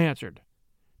 I answered,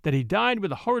 "that he died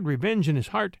with a horrid revenge in his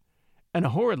heart and a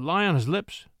horrid lie on his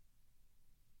lips.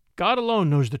 God alone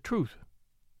knows the truth.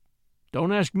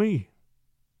 Don't ask me."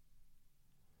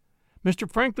 Mr.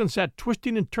 Franklin sat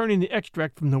twisting and turning the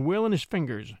extract from the will in his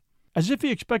fingers, as if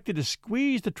he expected to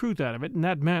squeeze the truth out of it in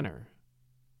that manner.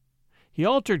 He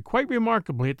altered quite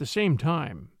remarkably at the same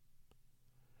time.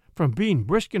 From being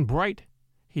brisk and bright,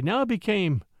 he now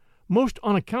became, most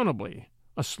unaccountably,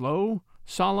 a slow,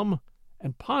 solemn,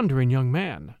 and pondering young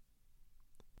man.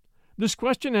 "This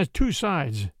question has two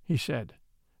sides," he said,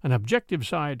 "an objective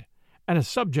side and a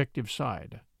subjective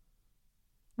side.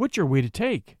 Which are we to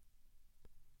take?"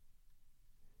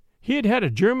 He had had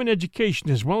a German education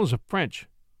as well as a French.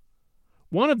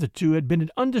 One of the two had been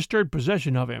in undisturbed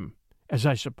possession of him, as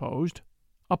I supposed,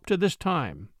 up to this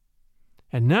time,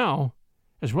 and now,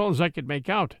 as well as I could make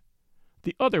out,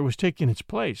 the other was taking its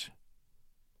place.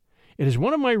 It is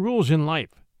one of my rules in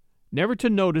life never to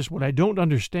notice what I don't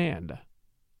understand.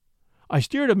 I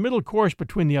steered a middle course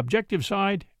between the objective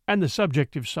side and the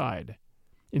subjective side.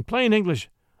 In plain English,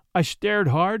 I stared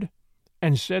hard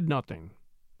and said nothing.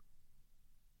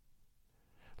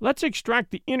 "Let's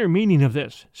extract the inner meaning of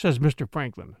this," says Mr.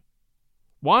 Franklin.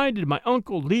 "Why did my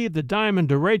uncle leave the diamond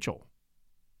to Rachel?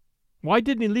 Why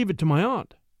didn't he leave it to my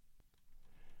aunt?"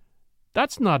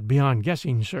 "That's not beyond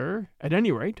guessing, sir, at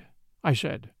any rate," I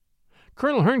said.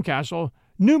 "Colonel Herncastle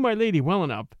knew my lady well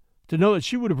enough to know that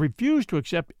she would have refused to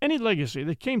accept any legacy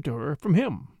that came to her from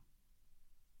him."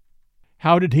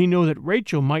 "How did he know that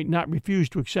Rachel might not refuse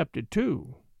to accept it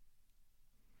too?"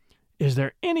 "Is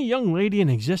there any young lady in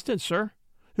existence, sir,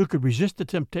 who could resist the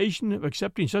temptation of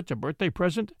accepting such a birthday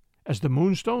present as the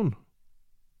Moonstone?"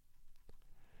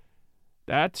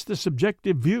 "That's the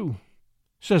subjective view,"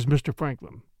 says Mr.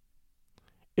 Franklin.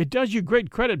 "It does you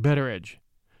great credit, Betteredge,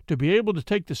 to be able to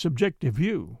take the subjective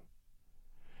view.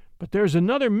 But there's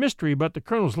another mystery about the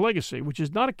colonel's legacy which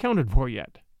is not accounted for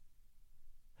yet.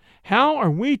 How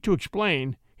are we to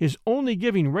explain his only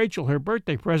giving Rachel her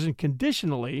birthday present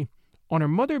conditionally on her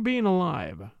mother being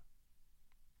alive?"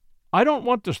 "I don't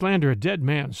want to slander a dead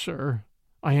man, sir,"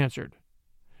 I answered,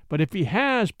 "but if he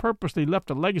has purposely left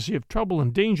a legacy of trouble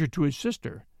and danger to his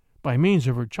sister by means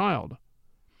of her child,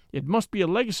 it must be a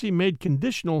legacy made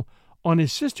conditional on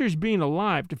his sister's being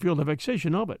alive to feel the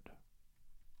vexation of it."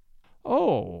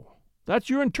 "Oh, that's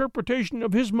your interpretation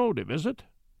of his motive, is it?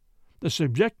 The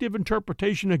subjective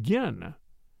interpretation again.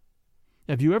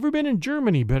 Have you ever been in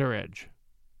Germany, Betteredge?"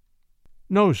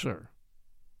 "No, sir.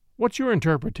 What's your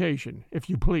interpretation, if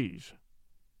you please?"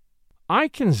 "I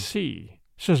can see,"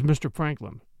 says Mr.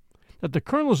 Franklin, "that the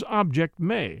colonel's object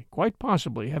may, quite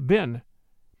possibly, have been,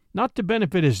 not to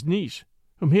benefit his niece,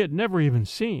 whom he had never even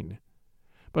seen,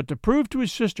 but to prove to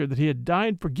his sister that he had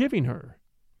died forgiving her,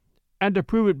 and to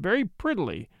prove it very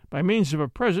prettily by means of a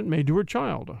present made to her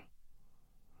child.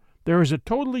 There is a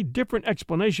totally different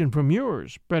explanation from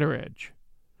yours, Betteredge,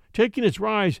 taking its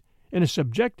rise in a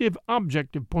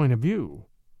subjective-objective point of view.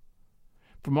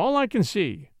 From all I can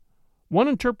see, one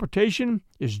interpretation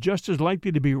is just as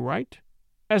likely to be right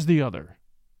as the other."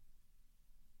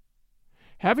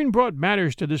 Having brought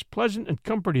matters to this pleasant and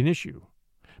comforting issue,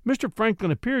 Mr.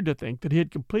 Franklin appeared to think that he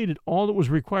had completed all that was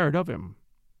required of him.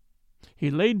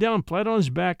 He laid down flat on his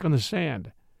back on the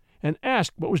sand and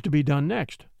asked what was to be done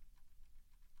next.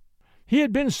 He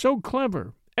had been so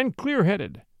clever and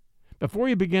clear-headed before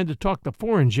he began to talk the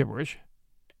foreign gibberish,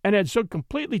 and had so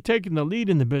completely taken the lead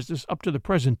in the business up to the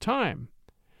present time,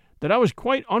 that I was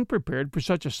quite unprepared for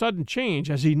such a sudden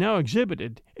change as he now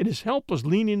exhibited in his helpless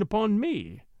leaning upon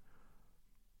me.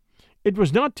 It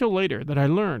was not till later that I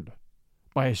learned,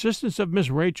 by assistance of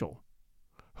Miss Rachel,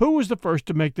 who was the first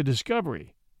to make the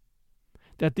discovery,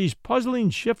 that these puzzling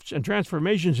shifts and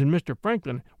transformations in Mr.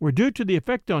 Franklin were due to the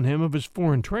effect on him of his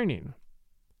foreign training.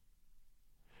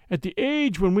 At the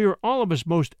age when we were all of us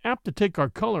most apt to take our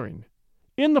coloring,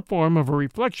 in the form of a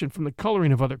reflection from the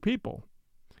coloring of other people,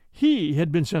 he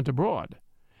had been sent abroad,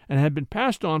 and had been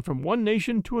passed on from one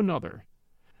nation to another,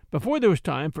 before there was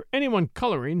time for any one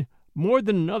coloring more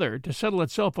than another to settle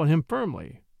itself on him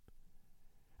firmly.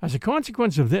 As a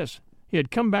consequence of this, he had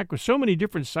come back with so many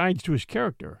different sides to his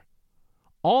character,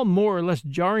 all more or less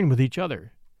jarring with each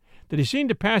other, that he seemed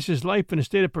to pass his life in a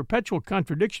state of perpetual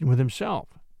contradiction with himself.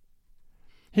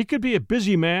 He could be a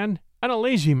busy man and a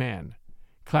lazy man,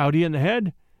 cloudy in the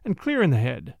head and clear in the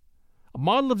head, a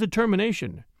model of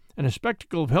determination and a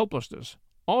spectacle of helplessness,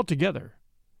 all together.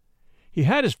 He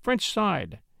had his French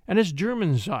side, and his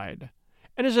German side,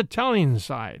 and his Italian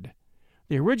side,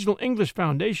 the original English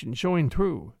foundation showing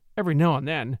through, every now and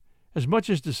then, as much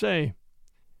as to say,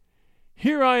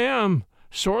 "Here I am,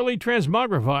 sorely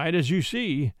transmogrified, as you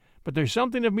see, but there's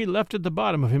something of me left at the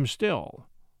bottom of him still."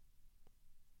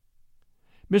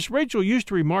 Miss Rachel used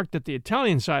to remark that the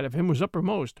Italian side of him was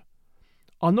uppermost,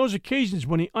 on those occasions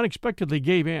when he unexpectedly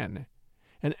gave in,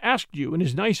 and asked you in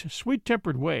his nice,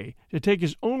 sweet-tempered way to take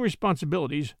his own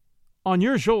responsibilities on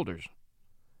your shoulders.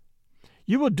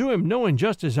 You will do him no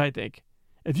injustice, I think,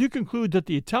 if you conclude that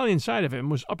the Italian side of him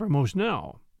was uppermost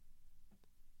now.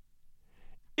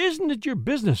 "Isn't it your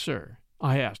business, sir,"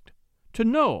 I asked, "to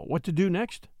know what to do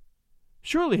next?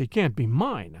 Surely it can't be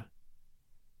mine."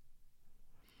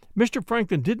 Mr.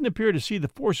 Franklin didn't appear to see the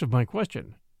force of my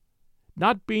question,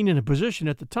 not being in a position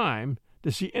at the time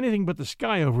to see anything but the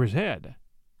sky over his head.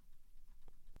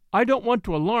 "I don't want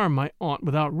to alarm my aunt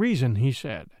without reason," he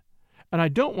said, "and I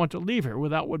don't want to leave her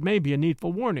without what may be a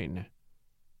needful warning.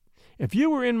 If you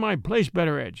were in my place,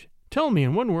 Betteredge, tell me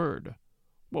in one word,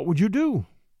 what would you do?"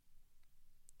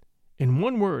 In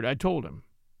one word I told him,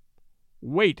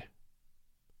 "Wait."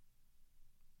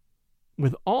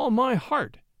 "With all my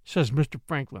heart," says Mr.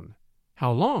 Franklin.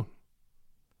 "How long?"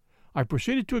 I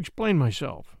proceeded to explain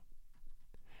myself.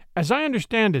 "As I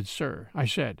understand it, sir," I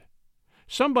said,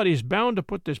 "somebody is bound to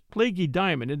put this plaguey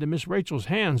diamond into Miss Rachel's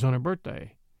hands on her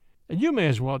birthday, and you may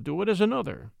as well do it as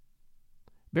another.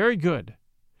 Very good.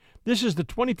 This is the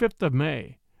 25th of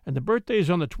May, and the birthday is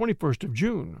on the 21st of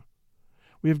June.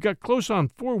 We have got close on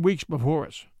 4 weeks before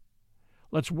us.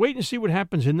 Let's wait and see what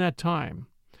happens in that time,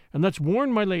 and let's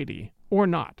warn my lady, or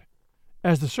not,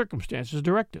 as the circumstances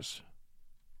direct us."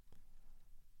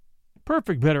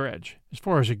 "Perfect, Betteredge, as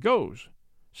far as it goes,"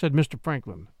 said Mr.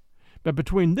 Franklin. "But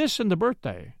between this and the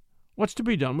birthday, what's to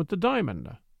be done with the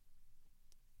diamond?"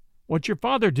 "What your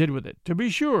father did with it, to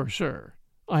be sure, sir,"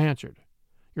 I answered.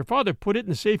 "Your father put it in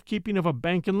the safe-keeping of a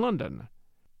bank in London.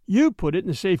 You put it in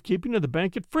the safe-keeping of the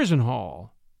bank at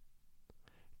Frizinghall.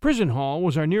 Frizinghall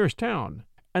was our nearest town,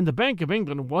 and the Bank of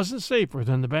England wasn't safer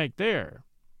than the bank there.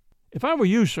 If I were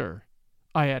you, sir,"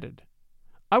 I added,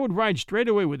 "I would ride straight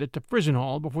away with it to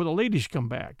Frizinghall before the ladies come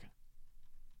back."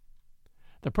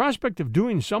 The prospect of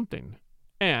doing something,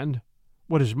 and,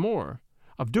 what is more,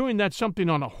 of doing that something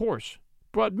on a horse,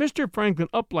 brought Mr. Franklin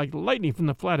up like lightning from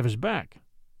the flat of his back.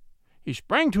 He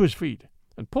sprang to his feet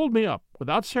and pulled me up,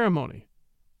 without ceremony,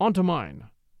 onto mine.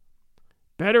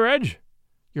 "Betteredge,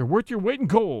 you're worth your weight in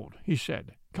gold," he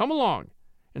said. "Come along,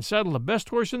 and saddle the best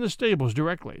horse in the stables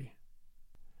directly."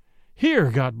 Here,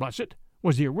 God bless it,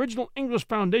 was the original English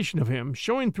foundation of him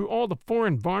showing through all the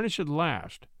foreign varnish at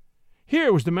last.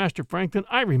 Here was the Master Franklin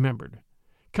I remembered,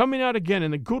 coming out again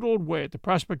in the good old way at the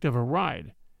prospect of a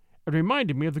ride. It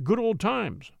reminded me of the good old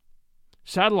times.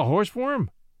 Saddle a horse for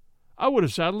him? I would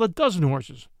have saddled a dozen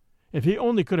horses, if he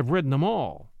only could have ridden them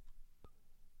all.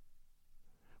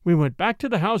 We went back to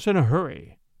the house in a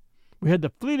hurry. We had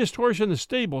the fleetest horse in the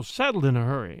stable saddled in a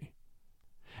hurry.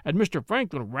 And Mr.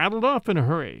 Franklin rattled off in a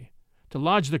hurry to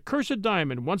lodge the cursed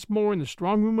diamond once more in the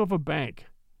strong room of a bank.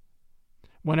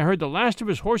 When I heard the last of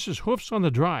his horse's hoofs on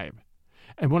the drive,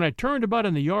 and when I turned about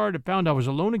in the yard and found I was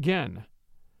alone again,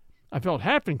 I felt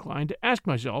half inclined to ask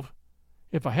myself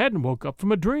if I hadn't woke up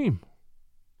from a dream.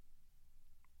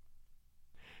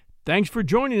 Thanks for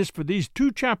joining us for these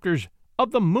 2 chapters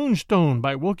of The Moonstone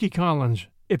by Wilkie Collins.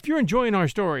 If you're enjoying our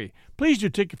story, please do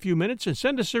take a few minutes and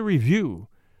send us a review.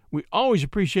 We always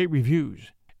appreciate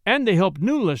reviews, and they help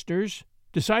new listeners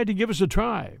decide to give us a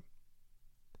try.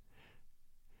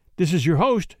 This is your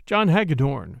host, John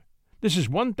Hagedorn. This is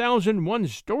 1001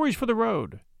 Stories for the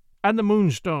Road and The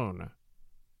Moonstone.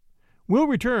 We'll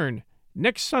return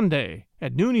next Sunday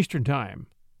at noon Eastern Time.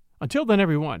 Until then,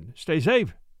 everyone, stay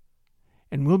safe,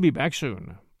 and we'll be back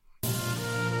soon.